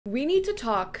We need to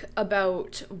talk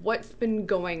about what's been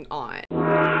going on.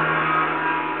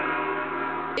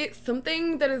 It's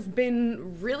something that has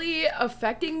been really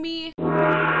affecting me.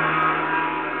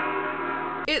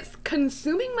 It's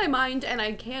consuming my mind and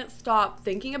I can't stop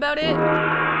thinking about it.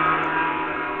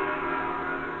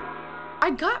 I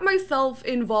got myself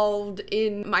involved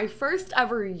in my first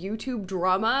ever YouTube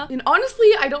drama, and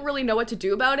honestly, I don't really know what to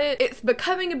do about it. It's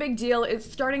becoming a big deal.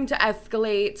 It's starting to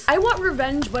escalate. I want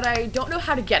revenge, but I don't know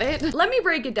how to get it. Let me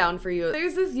break it down for you.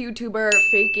 There's this YouTuber,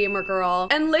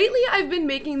 FakeGamerGirl, and lately I've been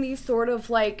making these sort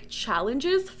of like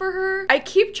challenges for her. I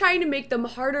keep trying to make them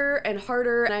harder and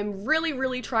harder, and I'm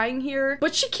really trying here,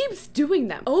 but she keeps doing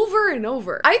them over and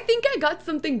over. I think I got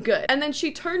something good, and then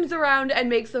she turns around and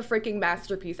makes a freaking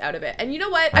masterpiece out of it. And you know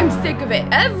what? I'm sick of it.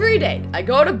 Every day I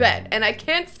go to bed and I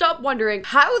can't stop wondering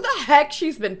how the heck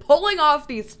she's been pulling off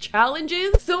these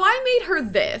challenges. So I made her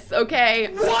this, okay?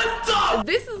 What the?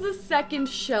 This is the second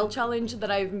shell challenge that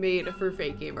I've made for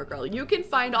FakeGamerGirl. You can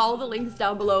find all the links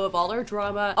down below of all our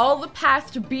drama, all the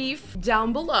past beef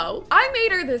down below. I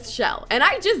made her this shell and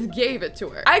I just gave it to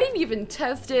her. I didn't even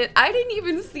test it. I didn't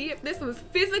even see if this was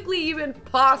physically even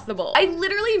possible. I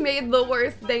literally made the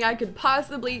worst thing I could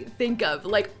possibly think of.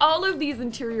 Like, all of these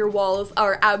interior walls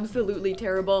are absolutely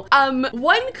terrible.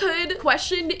 One could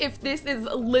question if this is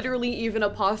literally even a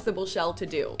possible shell to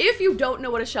do. If you don't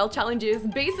know what a shell challenge is,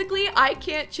 basically I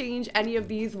can't change any of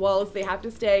these walls. They have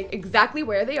to stay exactly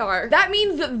where they are. That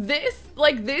means this,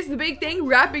 like this big thing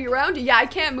wrapping around, yeah, I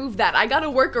can't move that. I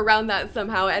gotta work around that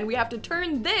somehow, and we have to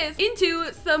turn this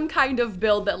into some kind of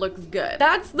build that looks good.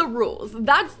 That's the rules.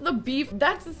 That's the beef.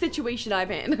 That's the situation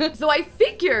I'm in. So I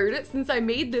figured, since I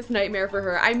made this nightmare for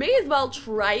her, I may as well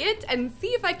try it and see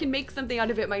if I can make something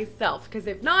out of it myself, because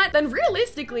if not, then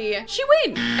realistically she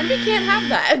wins and we can't have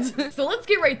that. So let's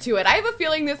get right to it. I have a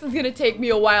feeling this is gonna take me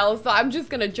a while, so I'm just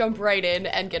gonna jump right in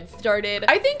and get started.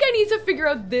 I think I need to figure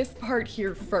out this part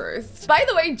here first. By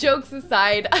the way, jokes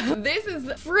aside, this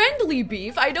is friendly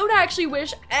beef. I don't actually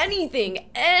wish anything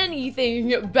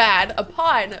bad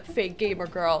upon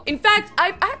FakeGamerGirl. In fact,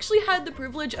 I've actually had the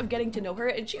privilege of getting to know her,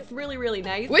 and she's really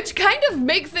nice, which kind of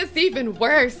makes this even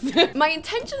worse. My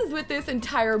intentions with this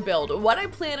entire build, what I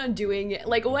plan on doing,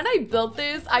 like when I built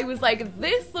this, I was like,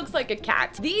 this looks like a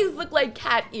cat. These look like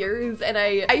cat ears, and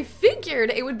I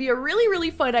figured it would be a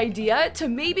really fun idea to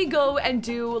maybe go and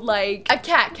do like a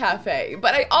cat cafe,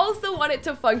 but I also want it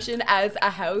to function as a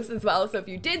house as well. So if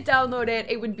you did download it,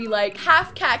 it would be like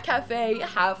half cat cafe,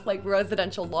 half like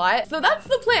residential lot. So that's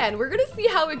the plan. We're gonna see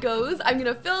how it goes. I'm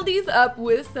gonna fill these up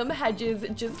with some hedges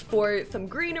just for some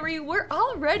greenery. We're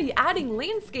already adding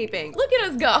landscaping. Look at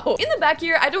us go. In the back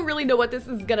here, I don't really know what this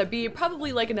is gonna be.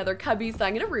 Probably like another cubby, so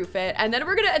I'm gonna roof it, and then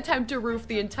we're gonna attempt to roof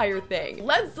the entire thing.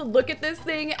 Let's look at this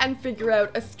thing and figure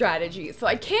out a strategy. So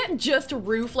I can't just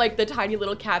roof like the tiny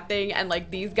little cat thing and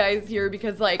like these guys here,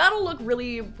 because like that'll look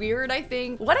really weird, I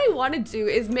think. What I want to do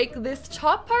is make this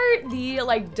top part the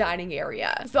like dining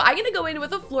area. So I'm gonna go in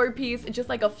with a floor piece, just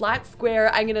like a flat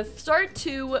square. I'm gonna start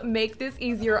to make this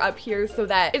easier up here so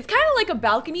that it's kind of like a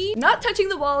balcony, not touching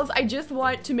the walls. I just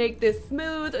want to make this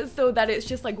smooth so that it's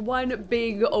just like one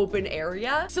big open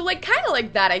area. So like kind of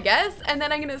like that, I guess. And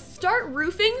then I'm gonna start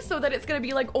roofing so that it's gonna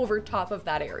be like over top of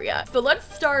that area. So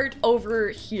let's start over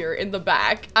here in the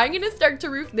back. I'm gonna start to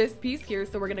roof this piece here.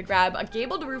 So we're gonna grab a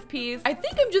gabled roof piece. I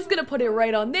think I'm just gonna put it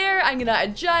right on there. I'm gonna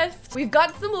adjust. We've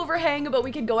got some overhang, but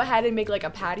we can go ahead and make like a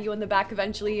patio in the back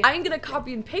eventually. I'm gonna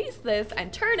copy and paste this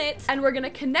and turn it, and we're gonna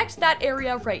connect that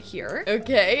area right here.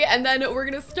 Okay, and then we're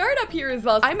gonna start up here as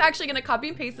well. I'm actually gonna copy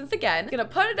and paste this again. Gonna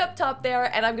put it up top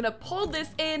there, and I'm gonna pull this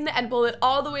in and pull it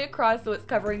all the way across so it's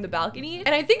covering the balcony.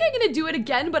 And I think I'm gonna do it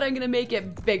again, but I'm gonna make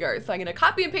it bigger. So I'm gonna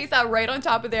copy and paste that right on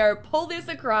top of there, pull this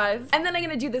across, and then I'm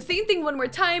gonna do the same thing one more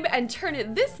time and turn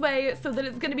it this way so that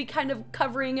it's gonna be kind of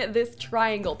covering this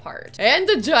triangle part. And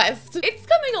adjust. It's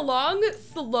coming along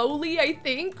slowly, I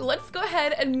think. Let's go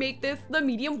ahead and make this the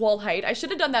medium wall height. I should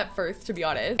have done that first, to be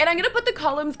honest. And I'm gonna put the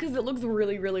columns because it looks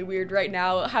really weird right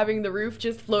now having the roof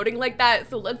just floating like that.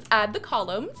 So let's add the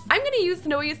columns. I'm gonna use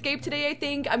Snowy Escape today, I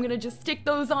think. I'm gonna just stick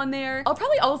those on there. I'll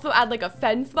probably also add like a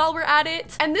fence while we're at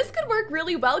it. And this could work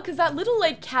really well because that little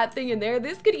like cat thing in there,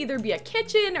 this could either be a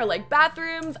kitchen or like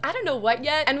bathrooms. I don't know what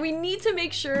yet. And we need to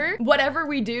make sure, whatever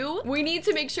we do, we need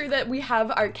to make sure that we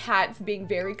have our cats being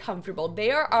very comfortable.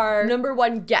 They are our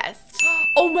 #1 guests.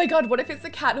 Oh my god, what if it's a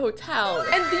cat hotel?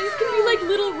 And these can be like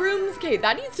little rooms. Okay,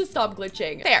 that needs to stop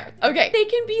glitching. There. Okay. They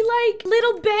can be like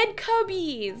little bed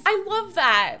cubbies. I love that.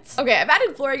 that. Okay, I've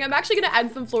added flooring. I'm actually gonna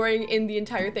add some flooring in the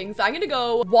entire thing. So I'm gonna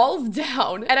go walls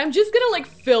down and I'm just gonna like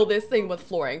fill this thing with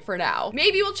flooring for now.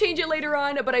 Maybe we'll change it later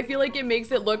on, but I feel like it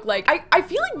makes it look like, I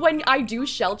feel like when I do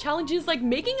shell challenges, like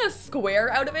making a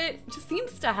square out of it just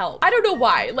seems to help. I don't know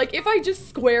why. Like if I just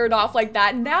square it off like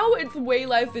that, now it's way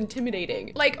less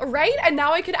intimidating. Like, right? And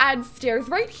now I could add stairs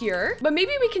right here, but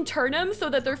maybe we can turn them so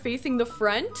that they're facing the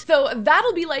front. So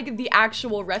that'll be like the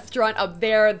actual restaurant up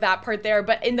there, that part there.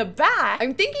 But in the back,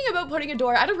 I'm thinking about putting a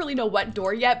door. I don't really know what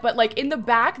door yet, but like in the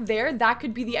back there, that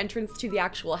could be the entrance to the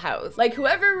actual house. Like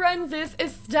whoever runs this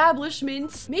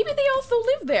establishment, maybe they also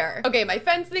live there. Okay, my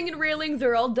fencing and railings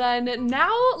are all done.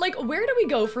 Now, like, where do we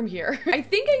go from here? I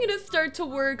think I'm gonna start to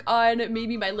work on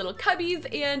maybe my little cubbies,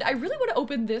 and I really want to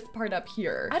open this part up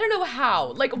here. I don't know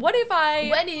how. Like, what if I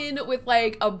went in with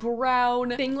like a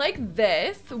brown thing like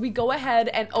this? We go ahead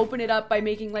and open it up by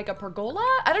making like a pergola.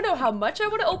 I don't know how much I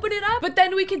want to open it up, but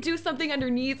then we could do something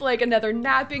underneath, like another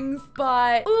napping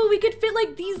spot. Oh, we could fit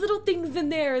like these little things in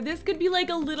there. This could be like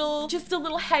a little, just a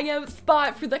little hangout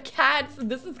spot for the cats.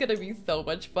 This is gonna be so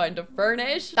much fun to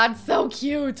furnish. That's so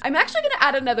cute. I'm actually gonna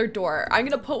add another door. I'm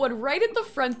gonna put one right at the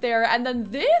front there, and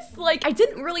then this, like, I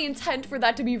didn't really intend for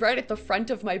that to be right at the front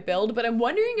of my build, but I'm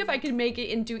wondering if I could make it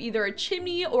into either a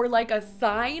chimney or like a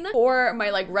sign for my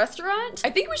like restaurant. I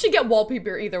think we should get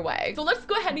wallpaper either way. So let's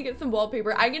go ahead and get some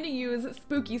wallpaper. I'm gonna use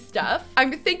spooky stuff.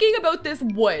 I'm thinking about this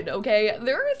wood, okay?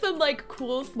 There are some like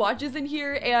cool swatches in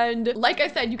here, and like I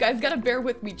said, you guys gotta bear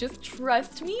with me. Just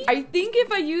trust me. I think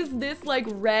if I use this like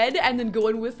red and then go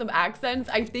in with some accents,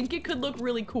 I think it could look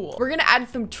really cool. We're gonna add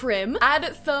some trim,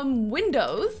 add some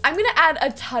windows. I'm gonna add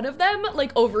a ton of them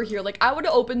like over here. Like I want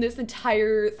to open this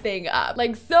entire thing up.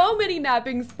 Like so many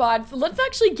napping spots. Let's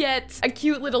actually get a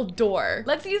cute little door.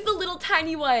 Let's use the little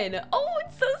tiny one. Oh,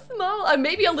 it's so small.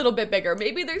 Maybe a little bit bigger.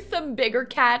 Maybe there's some bigger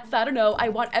cats. I don't know. I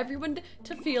want everyone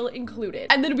to feel included.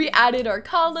 And then we added our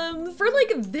columns. For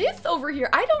like this over here,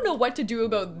 I don't know what to do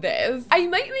about this. I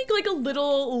might make like a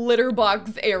little litter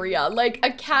box area, like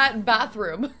a cat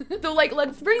bathroom. So like,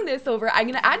 let's bring this over. I'm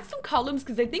gonna add some columns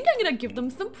because I think I'm gonna give them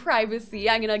some privacy.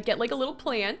 I'm gonna get like a little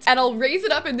plant and I'll raise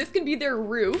it up and this can be their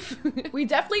roof. We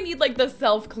definitely need like the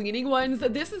self-cleaning ones.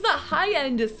 This is a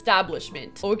high-end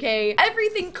establishment, okay?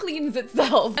 Everything cleans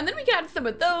itself. And then we can add some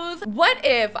of those. What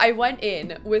if I went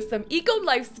in with some eco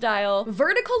lifestyle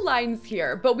vertical lines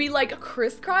here, but we like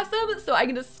crisscross them? So I'm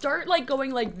gonna start like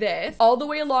going like this all the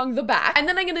way along the back. And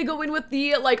then I'm gonna go in with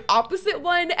the like opposite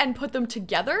one and put them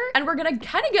together. And we're gonna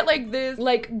kind of get like this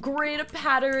like grid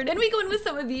pattern. Then we go in with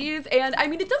some of these, and I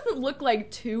mean, it doesn't look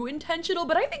like too intentional,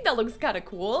 but I think that looks kind of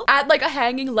cool. Add like a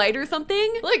hanging light or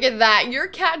something. Look at that. Your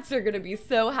cats are gonna be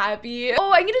so happy.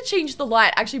 Oh, I'm gonna change the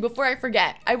light. Actually, before I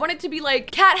forget, I want it to be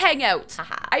like cat hangout.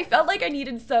 I felt like I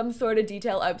needed some sort of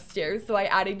detail upstairs, so I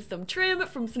added some trim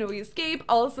from Snowy Escape,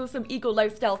 also some eco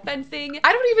lifestyle fencing.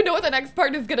 I don't even know what the next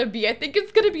part is gonna be. I think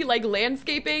it's gonna be like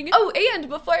landscaping. Oh, and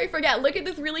before I forget, look at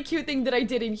this really cute thing that I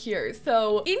did in here.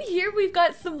 So in here, we've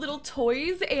got some little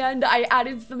toys, and I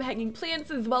added some hanging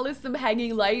plants as well as some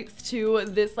hanging lights to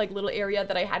this like little area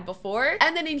that I had before.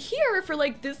 And then in here, for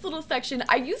like this little section,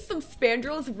 I used some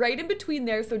spandrels right in between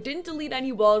there, so didn't delete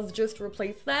any walls, just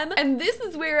replace them. And this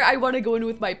is where I want to go in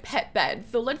with my pet bed.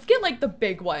 So let's get like the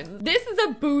big ones. This is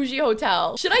a bougie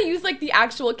hotel. Should I use like the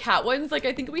actual cat ones? Like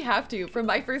I think we have to from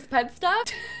My First Pet stuff.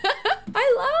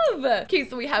 I love. Okay,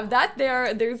 so we have that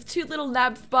there. There's two little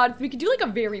nap spots. We could do like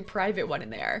a very private one in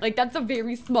there. Like that's a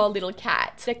very small little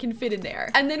cat that can fit in there.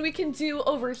 And then we can do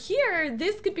over here,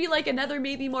 this could be like another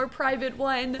maybe more private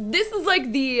one. This is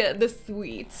like the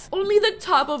suite. Only the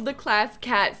top of the class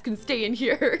cats can stay in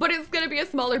here, but it's gonna be a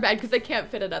smaller bed because I can't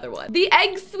fit another one. The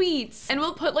egg suite. And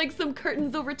we'll put like some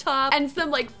curtains over top and some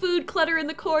like food clutter in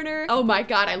the corner. Oh my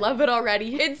God, I love it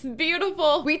already. It's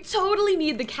beautiful. We totally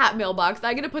need the cat mailbox.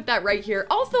 I'm gonna put that right here.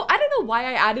 Also, I don't know why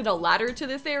I added a ladder to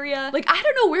this area. Like, I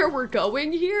don't know where we're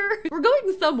going here. We're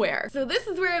going somewhere. So this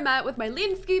is where I'm at with my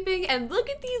landscaping, and look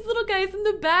at these little guys in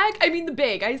the back. I mean, the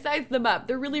big. I sized them up.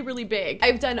 They're really, really big.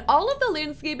 I've done all of the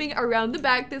landscaping around the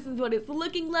back. This is what it's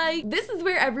looking like. This is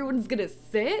where everyone's gonna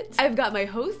sit. I've got my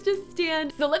hostess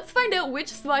stand. So let's find out which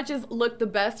swatches look the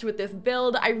best with this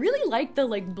build. I really like the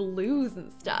like blues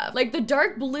and stuff. Like the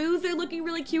dark blues are looking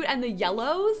really cute, and the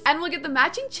yellows. And we'll get the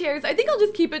matching chairs. I think I'll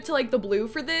just keep it to like like the blue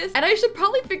for this. And I should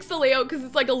probably fix the layout because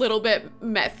it's like a little bit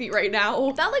messy right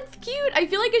now. That looks cute. I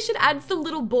feel like I should add some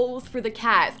little bowls for the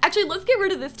cats. Actually, let's get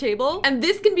rid of this table and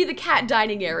this can be the cat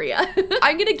dining area.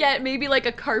 I'm gonna get maybe like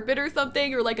a carpet or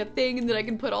something or like a thing and then I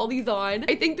can put all these on.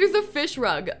 I think there's a fish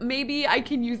rug. Maybe I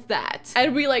can use that.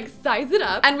 And we like size it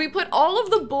up and we put all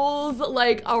of the bowls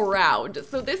like around.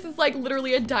 So this is like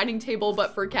literally a dining table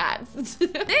but for cats.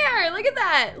 There, look at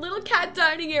that little cat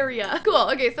dining area. Cool.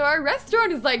 Okay, so our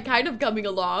restaurant is like kind of coming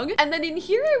along. And then in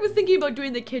here I was thinking about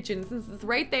doing the kitchen since it's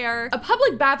right there. A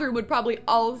public bathroom would probably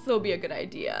also be a good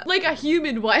idea. Like a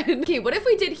human one. Okay, what if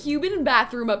we did human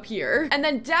bathroom up here and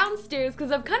then downstairs,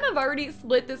 because I've kind of already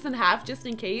split this in half just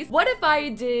in case. What if I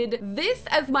did this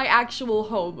as my actual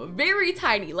home? Very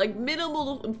tiny, like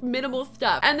minimal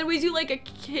stuff. And then we do like a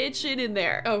kitchen in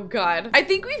there. Oh God. I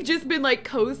think we've just been like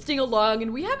coasting along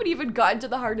and we haven't even gotten to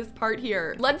the hardest part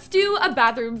here. Let's do a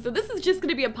bathroom. So this is just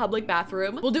gonna be a public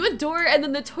bathroom. We'll do a door and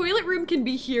then the toilet room can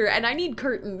be here and I need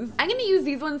curtains. I'm gonna use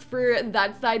these ones for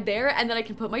that side there and then I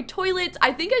can put my toilet.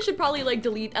 I think I should probably like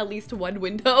delete at least one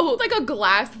window. It's like a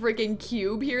glass freaking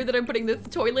cube here that I'm putting this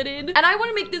toilet in. And I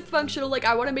wanna make this functional. Like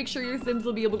I wanna make sure your Sims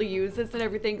will be able to use this and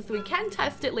everything so we can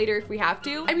test it later if we have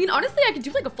to. I mean, honestly, I could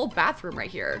do like a full bathroom right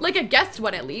here. Like a guest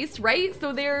one at least, right?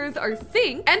 So there's our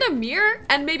sink and a mirror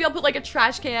and maybe I'll put like a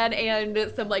trash can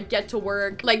and some like get to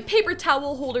work, like paper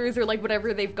towel holders or like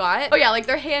whatever they've got. Oh yeah, like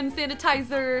their hand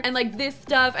sanitizer and like this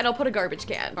stuff and I'll put a garbage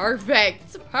can.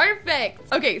 Perfect.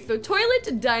 Perfect. Okay, so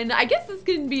toilet done. I guess this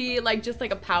can be like just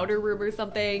like a powder room or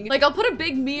something. Like I'll put a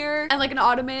big mirror and like an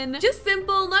ottoman. Just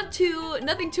simple,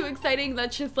 nothing too exciting.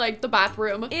 That's just like the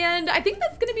bathroom. And I think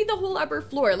that's gonna be the whole upper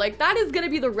floor. Like that is gonna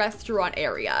be the restaurant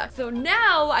area. So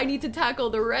now I need to tackle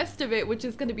the rest of it, which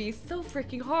is gonna be so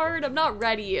freaking hard. I'm not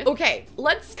ready. Okay,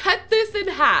 let's cut this in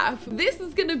half. This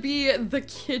is gonna be the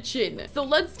kitchen. So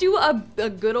let's do a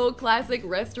good old classic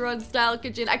restaurant style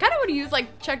kitchen. I kind of want to use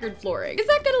like checkered flooring. Is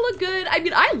that gonna look good? I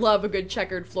mean, I love a good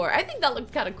checkered floor. I think that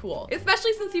looks kind of cool,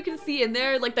 especially since you can see in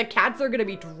there, like the cats are gonna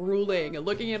be drooling and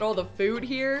looking at all the food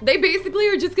here. They basically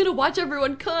are just gonna watch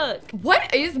everyone cook.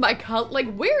 What is my color?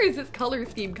 Like, where is this color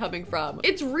scheme coming from?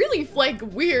 It's really like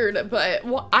weird, but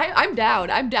well, I'm down.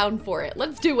 I'm down for it.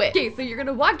 Let's do it. Okay, so you're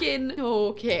gonna walk in.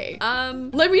 Okay.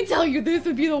 Let me tell you, this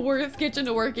would be the worst kitchen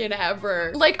to work in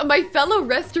ever. Like my fellow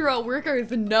restaurant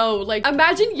workers know, like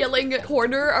imagine yelling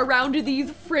corner around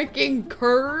these freaking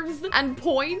curves and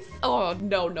points. Oh,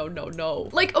 no, no, no, no.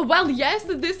 Like, well, yes,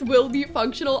 this will be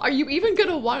functional. Are you even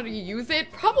gonna want to use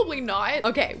it? Probably not.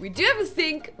 Okay, we do have a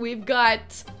sink. We've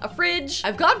got a fridge.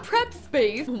 I've got prep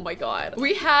space. Oh my God.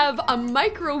 We have a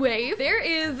microwave. There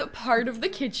is part of the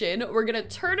kitchen. We're gonna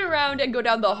turn around and go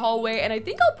down the hallway. And I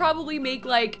think I'll probably make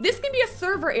like, this can be a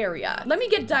server area. Let me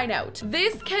get dine out.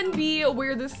 This can be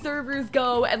where the servers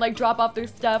go and like drop off their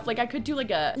stuff. Like I could do like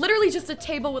literally just a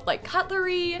table with like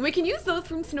cutlery. We can use those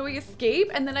from Snowy Escape.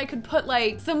 And then I could put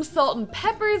like some salt and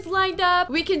peppers lined up.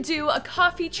 We can do a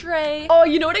coffee tray. Oh,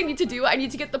 you know what I need to do? I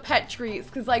need to get the pet trees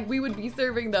because like we would be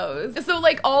serving those. So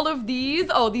like all of these,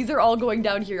 oh, these are all going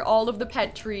down here. All of the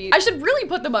pet trees. I should really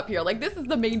put them up here. Like this is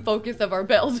the main focus of our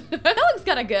build. That looks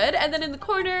kind of good. And then in the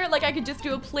corner, like I could just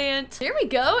do a plant. There we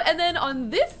go. And then on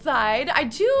this side, I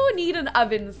do need an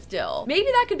oven still. Maybe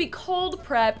that could be cold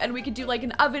prep and we could do like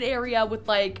an oven area with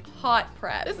like hot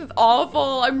prep. This is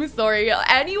awful. I'm sorry.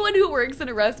 Anyone who works in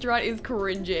a restaurant is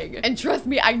cringing. And trust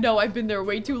me, I know I've been there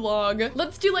way too long.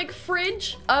 Let's do like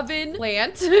fridge, oven,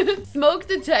 plant, smoke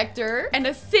detector, and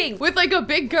a sink with like a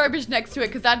big garbage next to it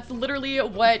because that's literally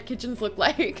what kitchens look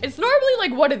like. It's normally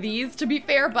like one of these to be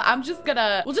fair, but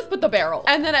we'll just put the barrel.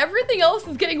 And then everything else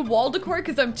is getting wall decor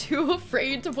because I'm too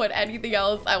afraid to put anything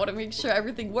else. I want to make sure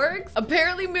everything works.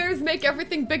 Apparently mirrors make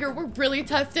everything bigger. We're really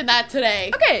testing that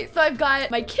today. Okay, so I've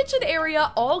got my kitchen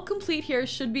area all complete here.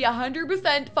 Should be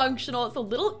 100% functional. It's a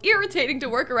little irritating to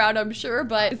work around, I'm sure,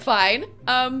 but it's fine.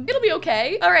 It'll be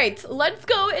okay. All right, let's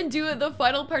go and do the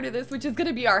final part of this, which is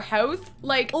gonna be our house.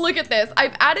 Like, look at this.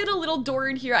 I've added a little door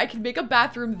in here. I can make a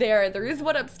bathroom there. There is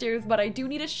one upstairs, but I do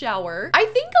need a shower. I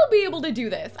think I'll be able to do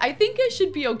this. I think I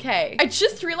should be okay. I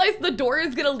just realized the door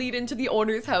is gonna lead into the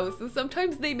owner's house, so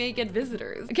sometimes they may get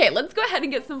visitors. Okay, let's go ahead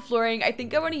and get some flooring. I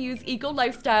think I want to use Eco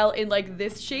Lifestyle in like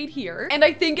this shade here. And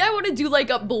I think I want to do like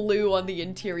a blue on the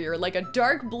interior, like a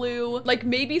dark blue, like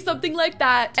maybe something like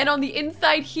that. And on the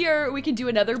inside here, we can do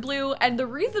another blue. And the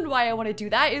reason why I want to do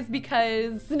that is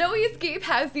because Snowy Escape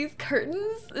has these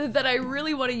curtains that I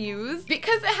really want to use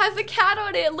because it has a cat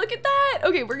on it. Look at that.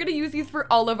 Okay, we're gonna use these for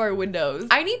all of our windows.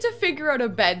 I need to figure out a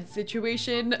bed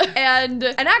situation and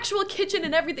an actual kitchen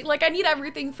and everything. Like I need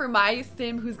everything for my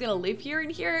sim who's gonna live here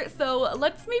and here. So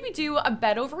let's maybe do a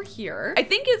bed over here. I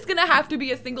think it's gonna gonna have to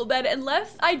be a single bed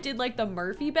unless I did like the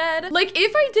Murphy bed. Like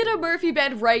if I did a Murphy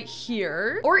bed right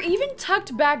here or even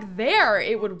tucked back there,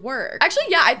 it would work. Actually,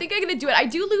 yeah, I think I'm gonna do it. I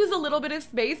do lose a little bit of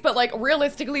space, but like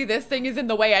realistically, this thing is in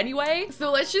the way anyway.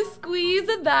 So let's just squeeze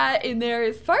that in there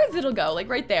as far as it'll go, like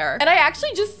right there. And I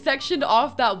actually just sectioned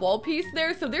off that wall piece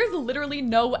there. So there's literally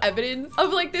no evidence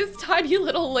of like this tiny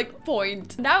little like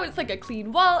point. Now it's like a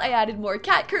clean wall. I added more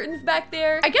cat curtains back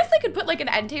there. I guess I could put like an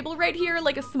end table right here,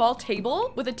 like a small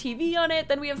table with a TV on it.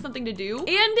 Then we have something to do.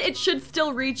 And it should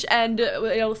still reach and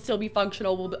it'll still be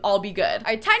functional. We'll all be good.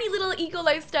 Our tiny little eco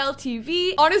lifestyle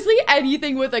TV. Honestly,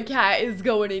 anything with a cat is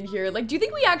going in here. Like, do you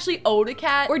think we actually own a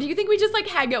cat? Or do you think we just like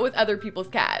hang out with other people's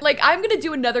cats? Like, I'm gonna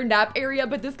do another nap area,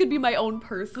 but this could be my own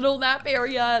personal nap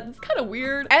area. It's kind of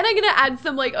weird. And I'm gonna add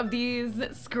some like of these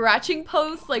scratching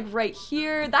posts like right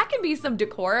here. That can be some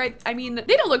decor. I mean,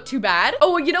 they don't look too bad.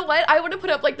 Oh, you know what? I want to put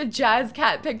up like the jazz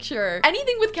cat picture.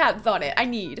 Anything with cats on it, I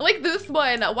need. Like this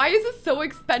one. Why is this so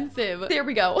expensive? There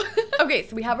we go. Okay,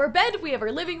 so we have our bed. We have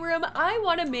our living room. I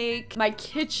want to make my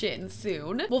kitchen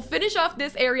soon. We'll finish off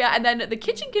this area and then the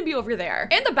kitchen can be over there.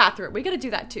 And the bathroom. We gotta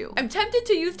do that too. I'm tempted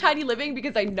to use tiny living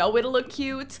because I know it'll look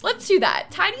cute. Let's do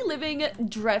that. Tiny living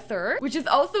dresser, which is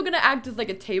also gonna act as like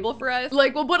a table for us.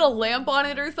 Like we'll put a lamp on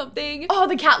it or something. Oh,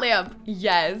 the cat lamp.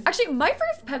 Yes. Actually, my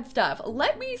first pet stuff.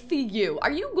 Let me see you.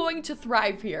 Are you going to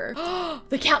thrive here?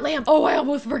 The cat lamp. Oh, I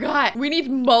almost forgot. We need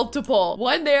multiple.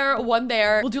 One there, one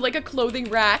there. We'll do like a clothing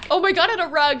rack. Oh my God, and a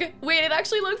rug. Wait, it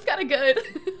actually looks kind of good.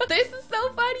 This is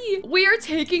so funny. We are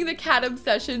taking the cat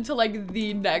obsession to like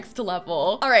the next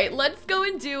level. All right, let's go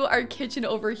and do our kitchen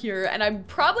over here. And I'm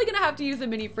probably gonna have to use a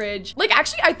mini fridge. Like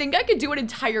actually, I think I could do an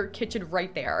entire kitchen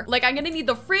right there. Like I'm gonna need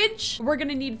the fridge. We're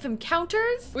gonna need some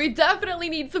counters. We definitely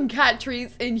need some cat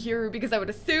treats in here because I would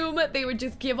assume they would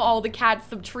just give all the cats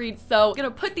some treats. So I'm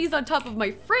gonna put these on top of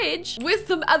my fridge with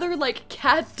some other like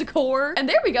cat decor. And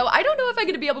there we go. I don't know if I'm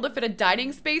gonna be able to fit a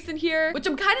dining space in here, which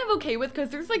I'm kind of okay with because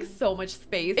there's like so much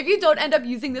space. If you don't end up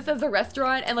using this as a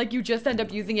restaurant and like you just end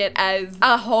up using it as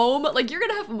a home, like you're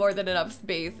gonna have more than enough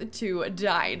space to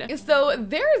dine. So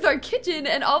there's our kitchen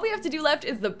and all we have to do left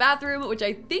is the bathroom, which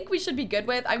I think we should be good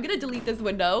with. I'm gonna delete this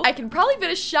window. I can probably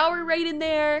fit a shower right in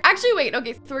there. Actually, wait,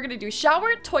 okay, so we're gonna do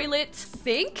shower, toilet,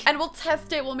 sink, and we'll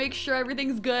test it. We'll make sure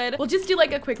everything's good. We'll just do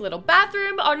like a quick little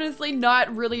bathroom. Honestly,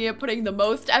 not really putting the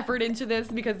most effort into this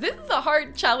because this is a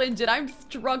hard challenge and I'm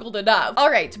struggled enough. All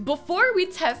right, before we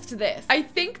test this, I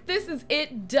think this is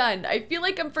it done. I feel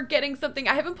like I'm forgetting something.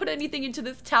 I haven't put anything into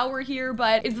this tower here,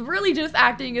 but it's really just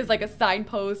acting as like a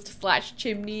signpost slash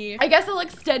chimney. I guess I'll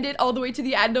extend it all the way to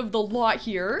the end of the lot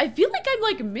here. I feel like I'm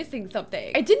like missing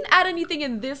something. I didn't add anything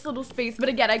in this little space, but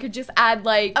again, I could just add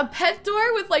like a pet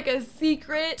door with like a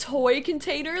secret toy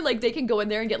container. Like they can go in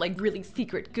there and get like really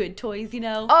secret good toys, you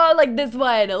know? Oh, like this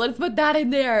one. Let's put that in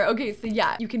there. Okay, so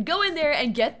yeah, you can go in there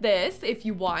and get this if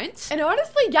you want. And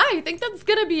honestly, yeah, I think that's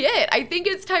gonna be it. I think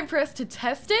it's time for us to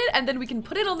test it and then we can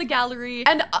put it on the gallery.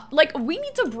 And like we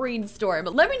need to brainstorm.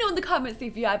 Let me know in the comments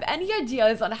if you have any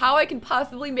ideas on how I can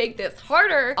possibly make this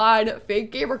harder on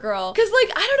Fake Gamer Girl. Cause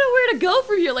like, I don't know where to go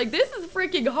from here. Like this is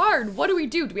freaking hard. What do we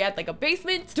do? Do we add like a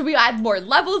basement? Do we add more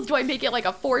levels? Do I make it like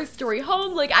a 4-story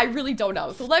home? Like I really don't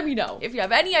know. So let me know if you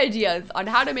have any ideas on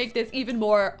how to make this even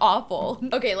more awful.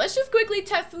 Okay, let's just quickly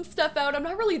test some stuff out. I'm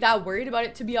not really that worried about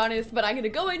it to be honest, but I'm gonna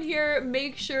go in here,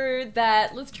 make sure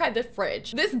that, let's try the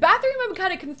fridge. This bathroom I'm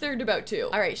kind of concerned about too.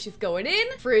 All right, she's going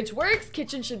in. Fridge works.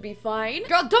 Kitchen should be fine.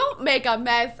 Girl, don't make a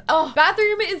mess. Oh,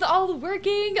 bathroom is all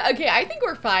working. Okay, I think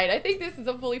we're fine. I think this is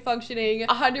a fully functioning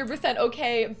 100%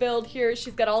 okay build here.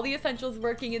 She's got all the essentials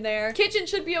working in there. Kitchen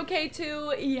should be okay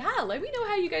too. Yeah, let me know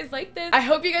how you guys like this. I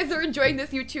hope you guys are enjoying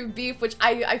this YouTube beef, which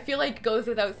I feel like goes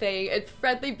without saying. It's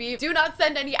friendly beef. Do not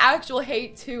send any actual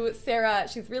hate to Sarah.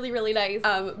 She's really, really nice.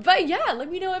 But yeah, let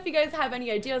me know if you guys have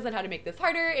any ideas on how to make this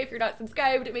harder. If you're not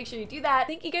subscribed, make sure you do that.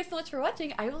 Thank you guys so much for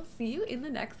watching. I will see you in the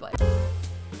next one.